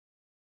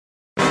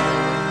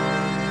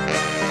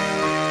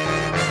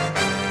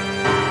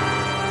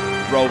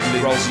Rolln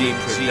Productions.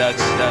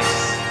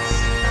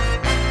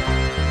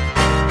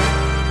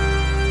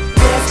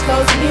 West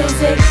Coast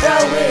music,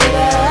 throw it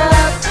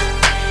up.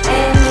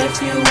 And if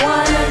you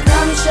wanna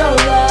come show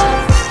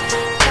love,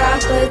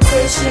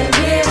 competition,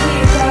 here we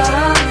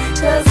come.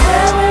 'Cause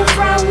where we're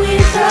from, we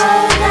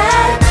throw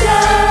that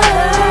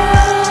dub.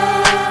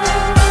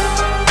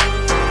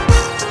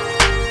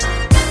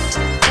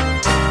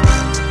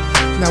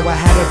 Now I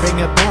had to bring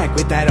it back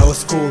with that old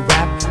school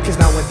rap, 'cause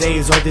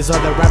nowadays all these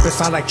other rappers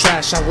sound like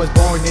trash. I was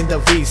born in the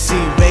VC,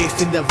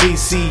 raised in the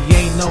VC,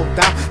 ain't no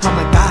doubt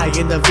I'ma die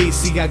in the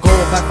VC. I go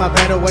by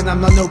Fabero when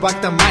I'm on the rock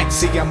the mic.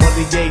 See, I'm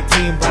only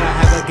 18, but I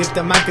have a gift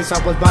of mine, 'cause I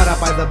was brought up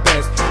by the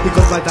best. It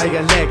goes by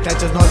dialect, I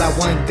just know that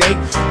one day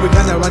we're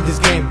gonna run this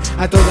game.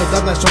 I throw the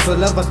dub, I show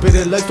some love, but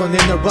spirit lights don't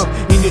interrupt.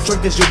 In your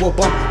truck, this you will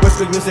bump, West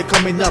Coast music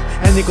coming up,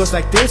 and it goes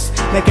like this,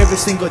 like every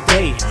single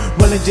day.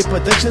 Rolln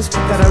Productions,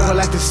 that I would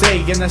like to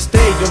say, and I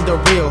stay on the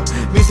real.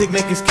 Music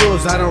making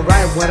skills, I don't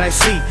write what I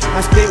see,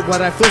 I spit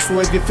what I feel. So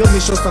if you feel me,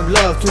 show some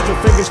love. To your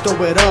fingers,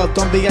 throw it up.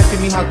 Don't be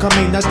asking me how come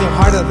ain't nothing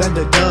harder than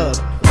the dub.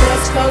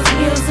 West Coast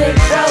music,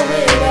 throw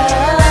it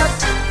up.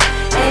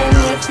 And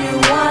if you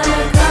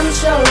wanna come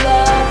show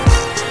love,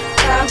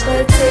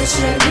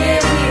 competition,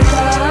 here we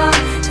come.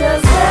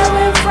 'Cause where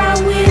we're from,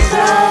 we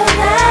throw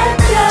that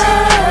dub.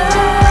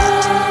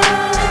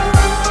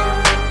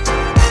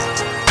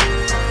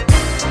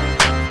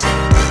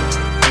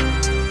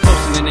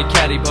 In the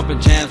caddy, bumping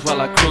jams while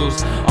I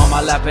cruise. On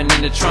my lap and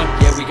in the trunk,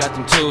 yeah, we got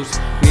them tools.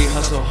 We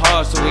hustle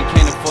hard so we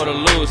can't afford to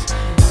lose.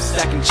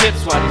 Stacking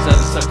chips while these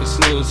other suckers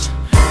snooze.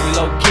 We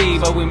low-key,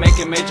 but we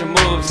making major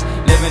moves.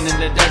 Living in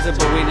the desert,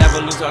 but we never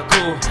lose our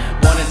cool.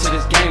 Born into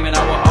this game and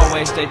I will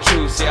always stay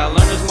true. See, I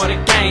learned there's more to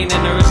gain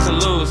than there is to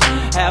lose.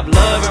 Have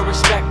love and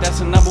respect, that's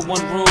the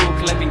 #1 rule.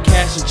 Collecting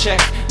cash and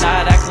checks,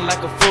 not acting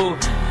like a fool.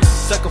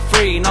 Sucker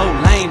free, no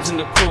lames in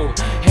the crew.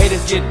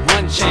 Haters get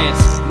one chance,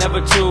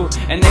 never two.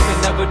 And they can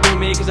never do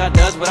me, 'cause I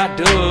does what I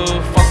do.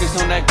 Focus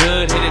on that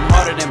good, hitting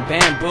harder than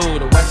bamboo.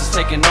 The West is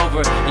taking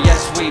over, and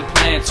yes, we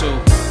plan to.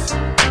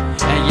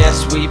 And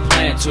yes, we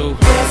plan to.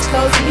 West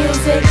Coast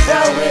music,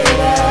 throw it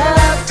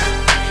up.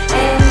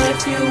 And if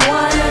you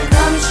wanna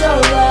come show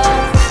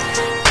love,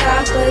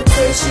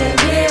 competition,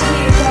 here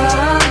we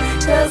come.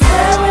 'Cause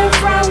where we're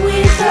from, we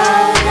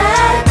throw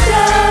that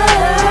dub.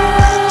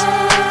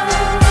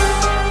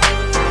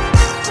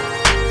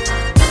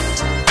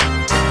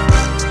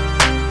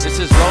 This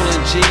is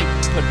Rolln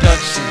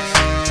Productions.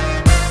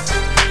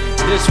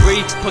 This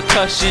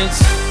repercussions.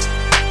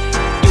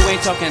 You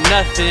ain't talking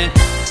nothing.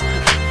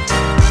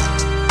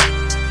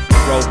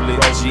 Rolln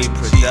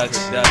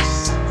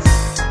Productions.